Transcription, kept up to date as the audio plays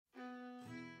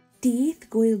Dydd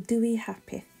Gwyl Dwy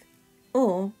Hapith,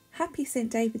 or Happy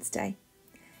St David's Day.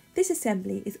 This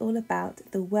assembly is all about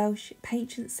the Welsh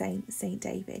patron saint, St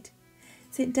David.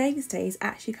 St David's Day is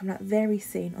actually coming up very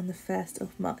soon on the 1st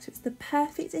of March. It's the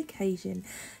perfect occasion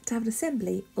to have an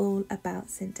assembly all about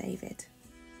St David.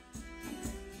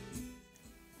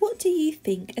 What do you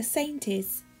think a saint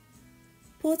is?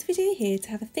 Pause the video here to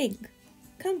have a think.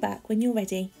 Come back when you're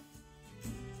ready.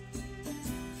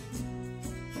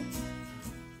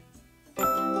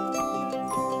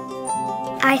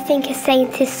 I think a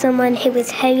saint is someone who is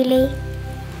holy.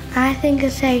 I think a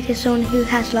saint is someone who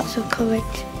has lots of courage.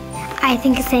 I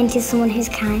think a saint is someone who's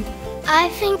kind. I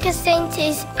think a saint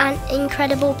is an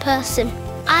incredible person.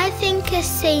 I think a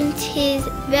saint is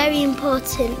very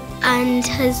important and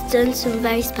has done some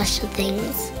very special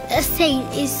things. A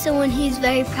saint is someone who's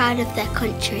very proud of their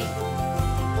country.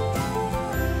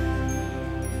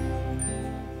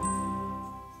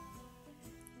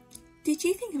 Did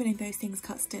you think of any of those things,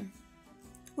 Custom?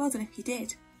 Well done if you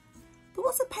did. But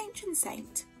what's a patron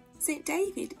saint? St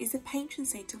David is the patron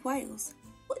saint of Wales.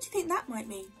 What do you think that might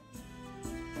mean?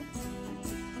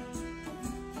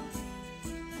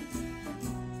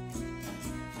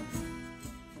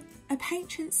 A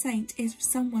patron saint is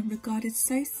someone regarded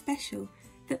so special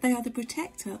that they are the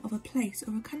protector of a place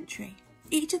or a country.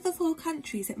 Each of the 4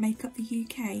 countries that make up the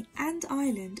UK and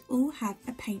Ireland all have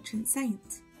a patron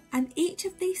saint, and each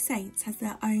of these saints has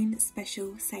their own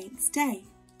special saint's day.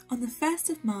 On the 1st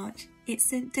of March, it's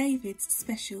St David's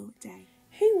special day.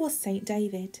 Who was St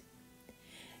David?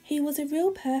 He was a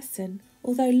real person,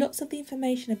 although lots of the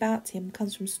information about him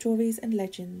comes from stories and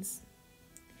legends.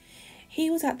 He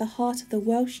was at the heart of the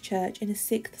Welsh Church in the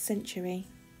 6th century.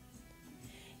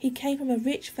 He came from a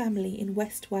rich family in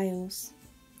West Wales.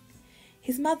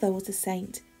 His mother was a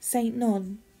saint, Saint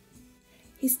Non.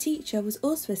 His teacher was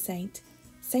also a saint,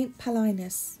 Saint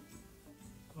Paulinus.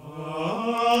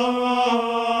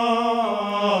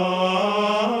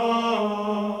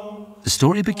 The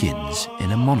story begins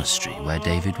in a monastery where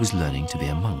David was learning to be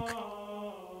a monk.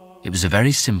 It was a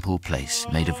very simple place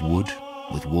made of wood,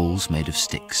 with walls made of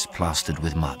sticks plastered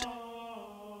with mud.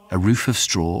 A roof of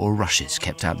straw or rushes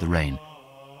kept out the rain.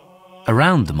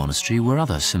 Around the monastery were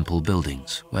other simple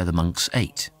buildings where the monks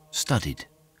ate, studied,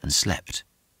 and slept.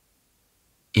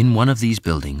 In one of these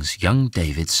buildings, young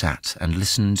David sat and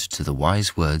listened to the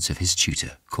wise words of his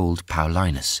tutor, called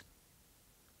Paulinus.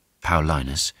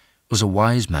 Paulinus was a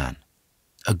wise man,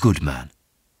 a good man,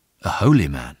 a holy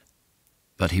man,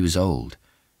 but he was old,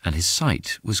 and his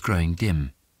sight was growing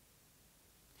dim.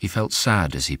 He felt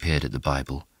sad as he peered at the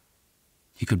Bible.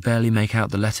 He could barely make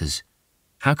out the letters.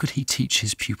 How could he teach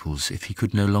his pupils if he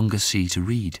could no longer see to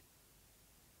read?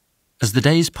 As the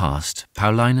days passed,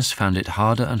 Paulinus found it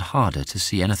harder and harder to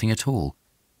see anything at all.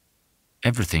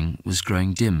 Everything was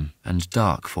growing dim and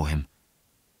dark for him.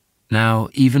 Now,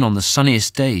 even on the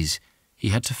sunniest days, he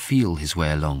had to feel his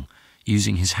way along,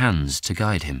 using his hands to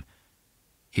guide him.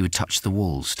 He would touch the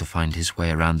walls to find his way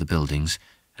around the buildings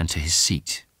and to his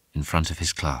seat in front of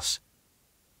his class.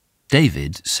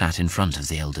 David sat in front of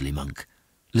the elderly monk,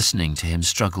 listening to him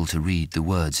struggle to read the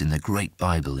words in the great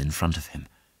Bible in front of him.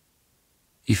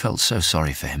 He felt so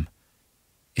sorry for him.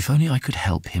 If only I could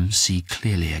help him see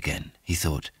clearly again, he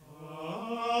thought.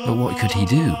 But what could he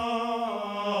do?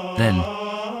 Then,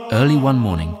 early one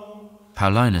morning,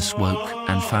 Paulinus woke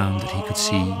and found that he could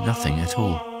see nothing at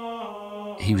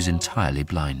all. He was entirely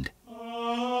blind.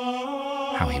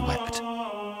 How he wept.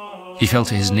 He fell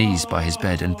to his knees by his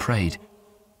bed and prayed,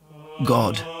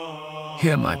 "God,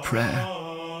 hear my prayer.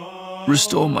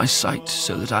 Restore my sight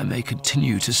so that I may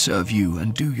continue to serve you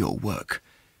and do your work.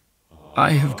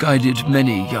 I have guided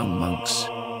many young monks.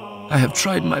 I have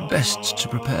tried my best to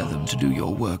prepare them to do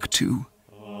your work too.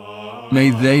 May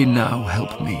they now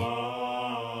help me.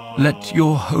 Let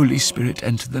your Holy Spirit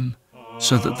enter them,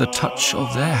 so that the touch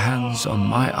of their hands on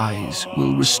my eyes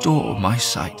will restore my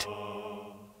sight."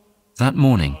 That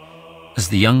morning, as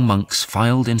the young monks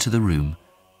filed into the room,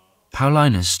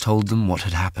 Paulinus told them what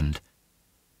had happened.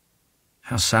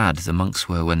 How sad the monks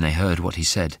were when they heard what he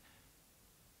said.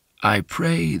 "I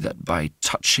pray that by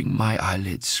touching my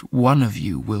eyelids, one of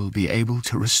you will be able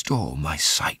to restore my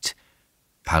sight,"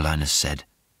 Paulinus said.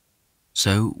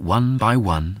 So, one by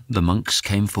one, the monks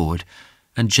came forward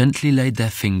and gently laid their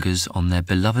fingers on their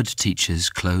beloved teacher's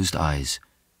closed eyes.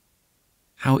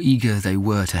 How eager they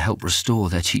were to help restore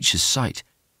their teacher's sight.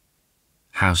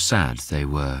 How sad they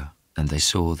were, and they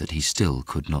saw that he still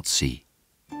could not see.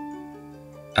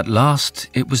 At last,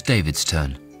 it was David's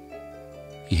turn.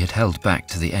 He had held back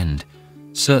to the end,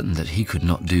 certain that he could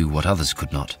not do what others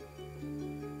could not.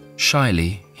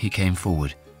 Shyly, he came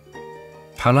forward.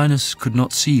 Paulinus could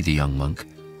not see the young monk,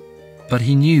 but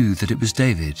he knew that it was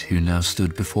David who now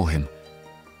stood before him.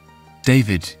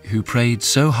 David, who prayed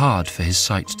so hard for his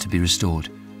sight to be restored.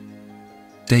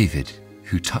 David,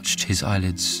 who touched his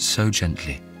eyelids so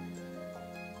gently.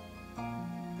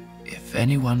 "If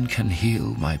anyone can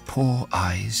heal my poor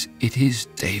eyes, it is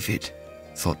David,"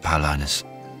 thought Paulinus.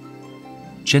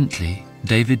 Gently,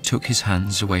 David took his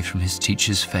hands away from his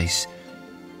teacher's face,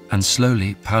 and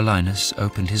slowly Paulinus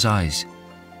opened his eyes.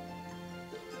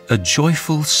 A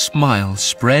joyful smile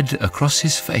spread across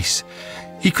his face.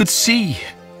 He could see!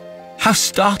 How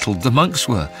startled the monks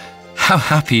were! How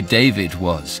happy David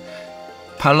was!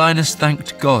 Paulinus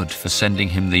thanked God for sending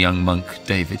him the young monk,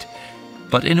 David,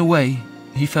 but in a way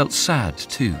he felt sad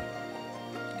too.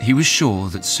 He was sure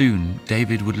that soon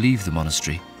David would leave the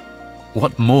monastery.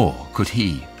 What more could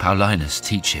he, Paulinus,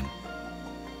 teach him?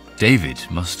 David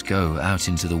must go out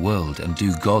into the world and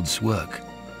do God's work.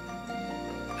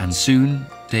 And soon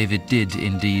David did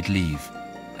indeed leave,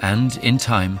 and in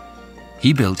time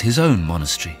he built his own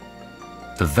monastery,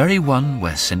 the very one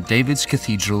where St. David's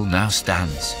Cathedral now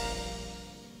stands.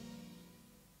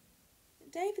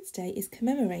 St. David's Day is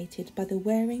commemorated by the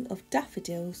wearing of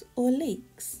daffodils or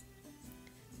leeks.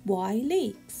 Why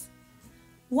leeks?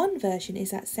 One version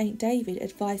is that St. David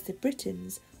advised the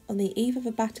Britons on the eve of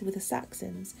a battle with the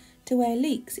Saxons to wear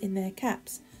leeks in their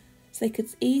caps so they could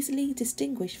easily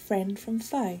distinguish friend from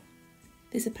foe.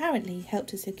 This apparently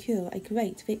helped to secure a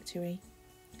great victory.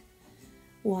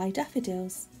 Why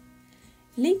daffodils?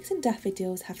 Leeks and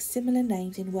daffodils have similar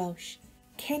names in Welsh: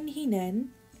 Cenhinen,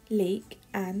 leek,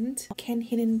 and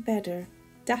Cenhinen Beder,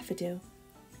 daffodil.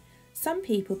 Some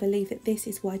people believe that this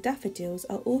is why daffodils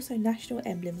are also national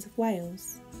emblems of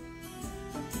Wales.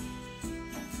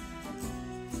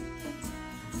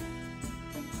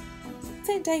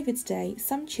 St. David's Day,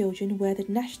 some children wear the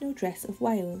national dress of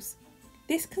Wales.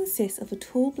 This consists of a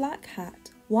tall black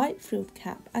hat, white frilled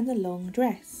cap and a long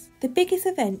dress. The biggest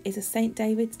event is a St.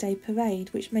 David's Day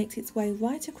parade which makes its way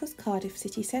right across Cardiff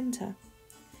city centre.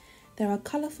 There are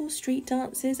colourful street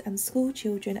dances and school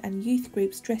children and youth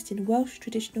groups dressed in Welsh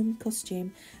traditional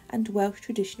costume and Welsh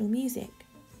traditional music.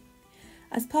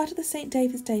 As part of the St.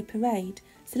 David's Day parade,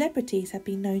 celebrities have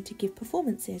been known to give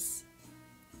performances.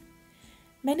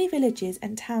 Many villages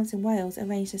and towns in Wales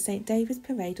arrange the St. David's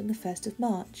parade on the 1st of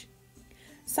March.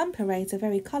 Some parades are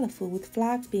very colourful, with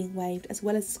flags being waved as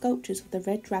well as sculptures of the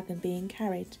Red Dragon being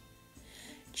carried.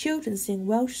 Children sing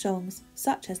Welsh songs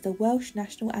such as the Welsh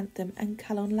National Anthem and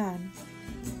Calon Lan.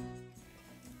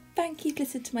 Thank you for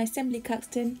listening to my Assembly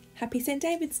Cuxton. Happy St.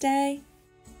 David's Day!